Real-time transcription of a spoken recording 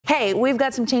Hey, we've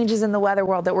got some changes in the weather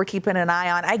world that we're keeping an eye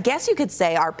on. I guess you could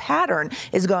say our pattern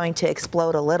is going to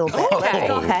explode a little bit. Let's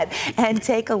go ahead and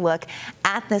take a look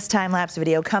at this time-lapse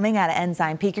video coming out of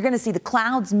Ensign Peak. You're going to see the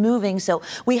clouds moving. So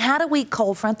we had a weak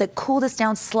cold front that cooled us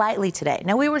down slightly today.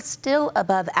 Now, we were still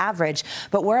above average,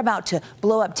 but we're about to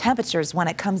blow up temperatures when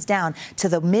it comes down to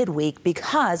the midweek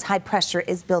because high pressure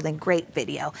is building. Great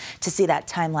video to see that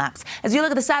time-lapse. As you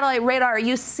look at the satellite radar,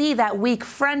 you see that weak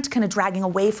front kind of dragging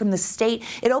away from the state.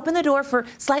 It opened the door for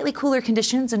slightly cooler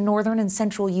conditions in northern and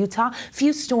central Utah.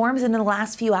 Few storms, and in the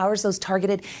last few hours, those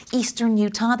targeted eastern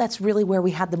Utah. That's really where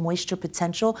we had the moisture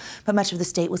potential, but much of the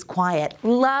state was quiet.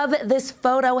 Love this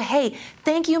photo. Hey,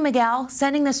 thank you, Miguel,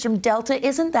 sending this from Delta.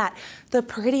 Isn't that the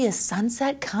prettiest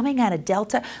sunset coming out of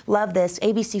Delta? Love this.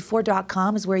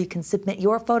 abc4.com is where you can submit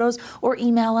your photos or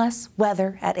email us,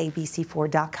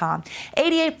 weather@abc4.com.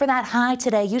 88 for that high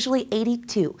today. Usually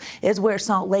 82 is where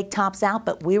Salt Lake tops out,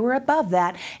 but we were above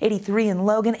that. 83 in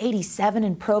Logan, 87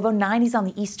 in Provo, 90s on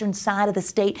the eastern side of the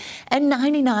state, and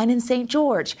 99 in St.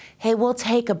 George. Hey, we'll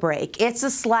take a break. It's a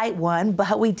slight one,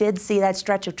 but we did see that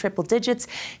stretch of triple digits.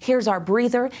 Here's our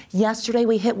breather. Yesterday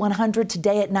we hit 100,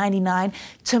 today at 99.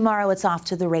 Tomorrow it's off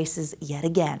to the races yet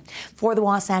again. For the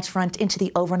Wasatch Front into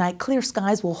the overnight, clear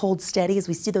skies will hold steady as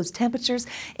we see those temperatures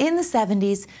in the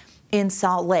 70s in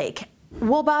Salt Lake.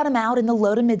 We'll bottom out in the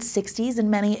low to mid 60s in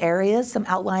many areas. Some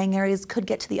outlying areas could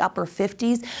get to the upper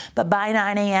 50s, but by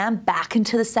 9 a.m. back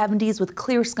into the 70s with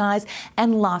clear skies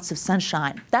and lots of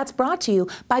sunshine. That's brought to you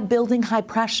by building high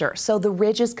pressure. So the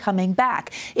ridge is coming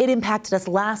back. It impacted us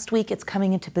last week. It's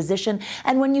coming into position.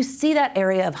 And when you see that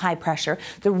area of high pressure,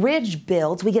 the ridge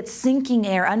builds. We get sinking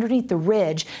air underneath the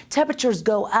ridge. Temperatures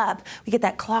go up. We get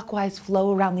that clockwise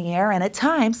flow around the air. And at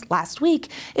times, last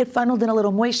week, it funneled in a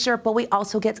little moisture, but we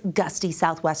also get gusty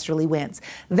southwesterly winds.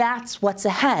 That's what's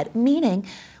ahead, meaning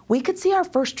we could see our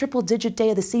first triple-digit day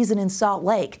of the season in Salt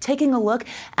Lake. Taking a look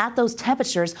at those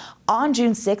temperatures on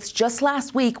June 6th, just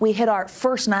last week, we hit our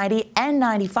first 90 and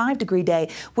 95-degree day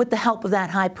with the help of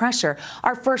that high pressure.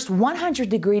 Our first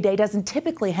 100-degree day doesn't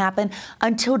typically happen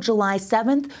until July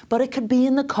 7th, but it could be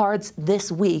in the cards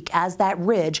this week as that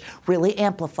ridge really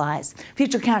amplifies.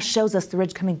 Futurecast shows us the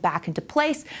ridge coming back into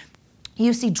place.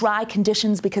 You see dry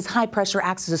conditions because high pressure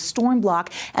acts as a storm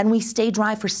block, and we stay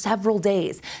dry for several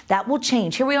days. That will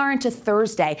change. Here we are into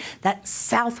Thursday. That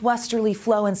southwesterly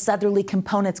flow and southerly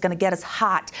component's going to get us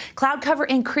hot. Cloud cover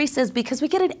increases because we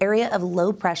get an area of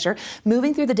low pressure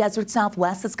moving through the desert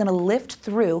southwest that's going to lift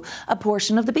through a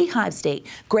portion of the Beehive State,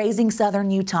 grazing southern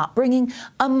Utah, bringing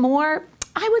a more,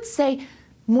 I would say,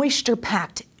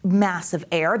 moisture-packed mass of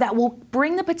air that will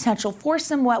bring the potential for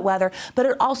some wet weather, but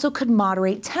it also could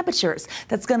moderate temperatures.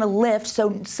 That's going to lift.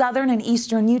 So southern and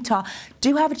eastern Utah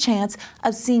do have a chance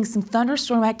of seeing some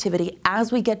thunderstorm activity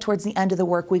as we get towards the end of the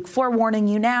work week. Forewarning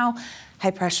you now. High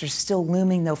pressure is still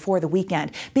looming, though, for the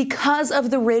weekend. Because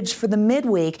of the ridge for the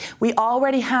midweek, we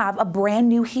already have a brand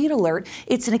new heat alert.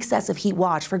 It's an excessive heat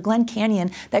watch for Glen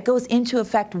Canyon that goes into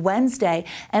effect Wednesday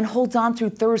and holds on through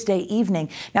Thursday evening.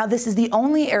 Now, this is the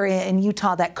only area in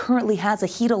Utah that currently has a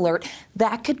heat alert.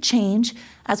 That could change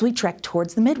as we trek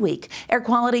towards the midweek. Air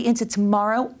quality into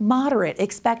tomorrow, moderate,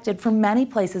 expected for many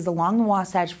places along the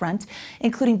Wasatch Front,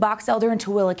 including Box Elder and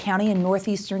Tooele County in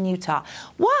northeastern Utah.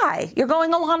 Why? You're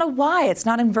going, Alana, why? It's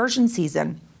not inversion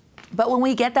season. But when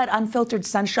we get that unfiltered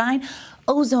sunshine,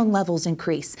 ozone levels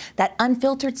increase. That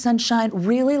unfiltered sunshine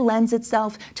really lends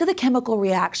itself to the chemical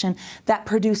reaction that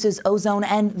produces ozone,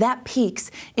 and that peaks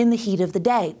in the heat of the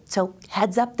day. So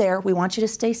heads up there. We want you to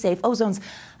stay safe. Ozone's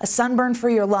a sunburn for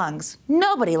your lungs.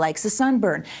 Nobody likes a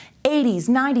sunburn. 80s,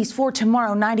 90s for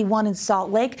tomorrow, 91 in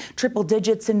Salt Lake, triple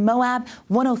digits in Moab,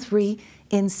 103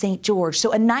 in St. George.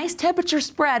 So a nice temperature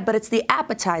spread, but it's the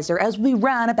appetizer as we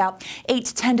run about 8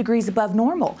 to 10 degrees above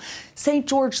normal. St.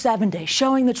 George 7-day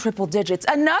showing the triple digits.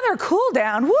 Another cool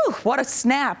down. Woo, what a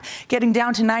snap. Getting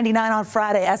down to 99 on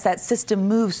Friday as that system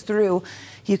moves through.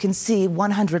 You can see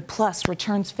 100 plus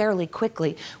returns fairly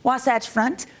quickly. Wasatch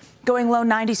Front going low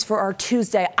 90s for our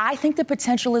Tuesday. I think the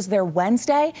potential is there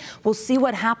Wednesday. We'll see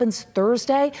what happens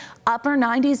Thursday. Upper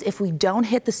 90s if we don't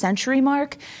hit the century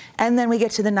mark. And then we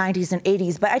get to the 90s and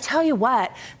 80s. But I tell you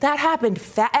what, that happened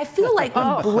fast. I feel like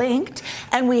we blinked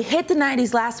and we hit the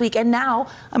 90s last week. And now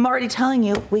I'm already telling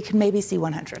you we could maybe see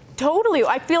 100. Totally.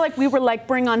 I feel like we were like,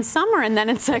 bring on summer. And then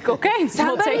it's like, okay, so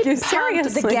we'll take you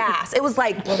seriously. The gas. It was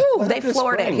like, whew, they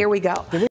floored it. Here we go.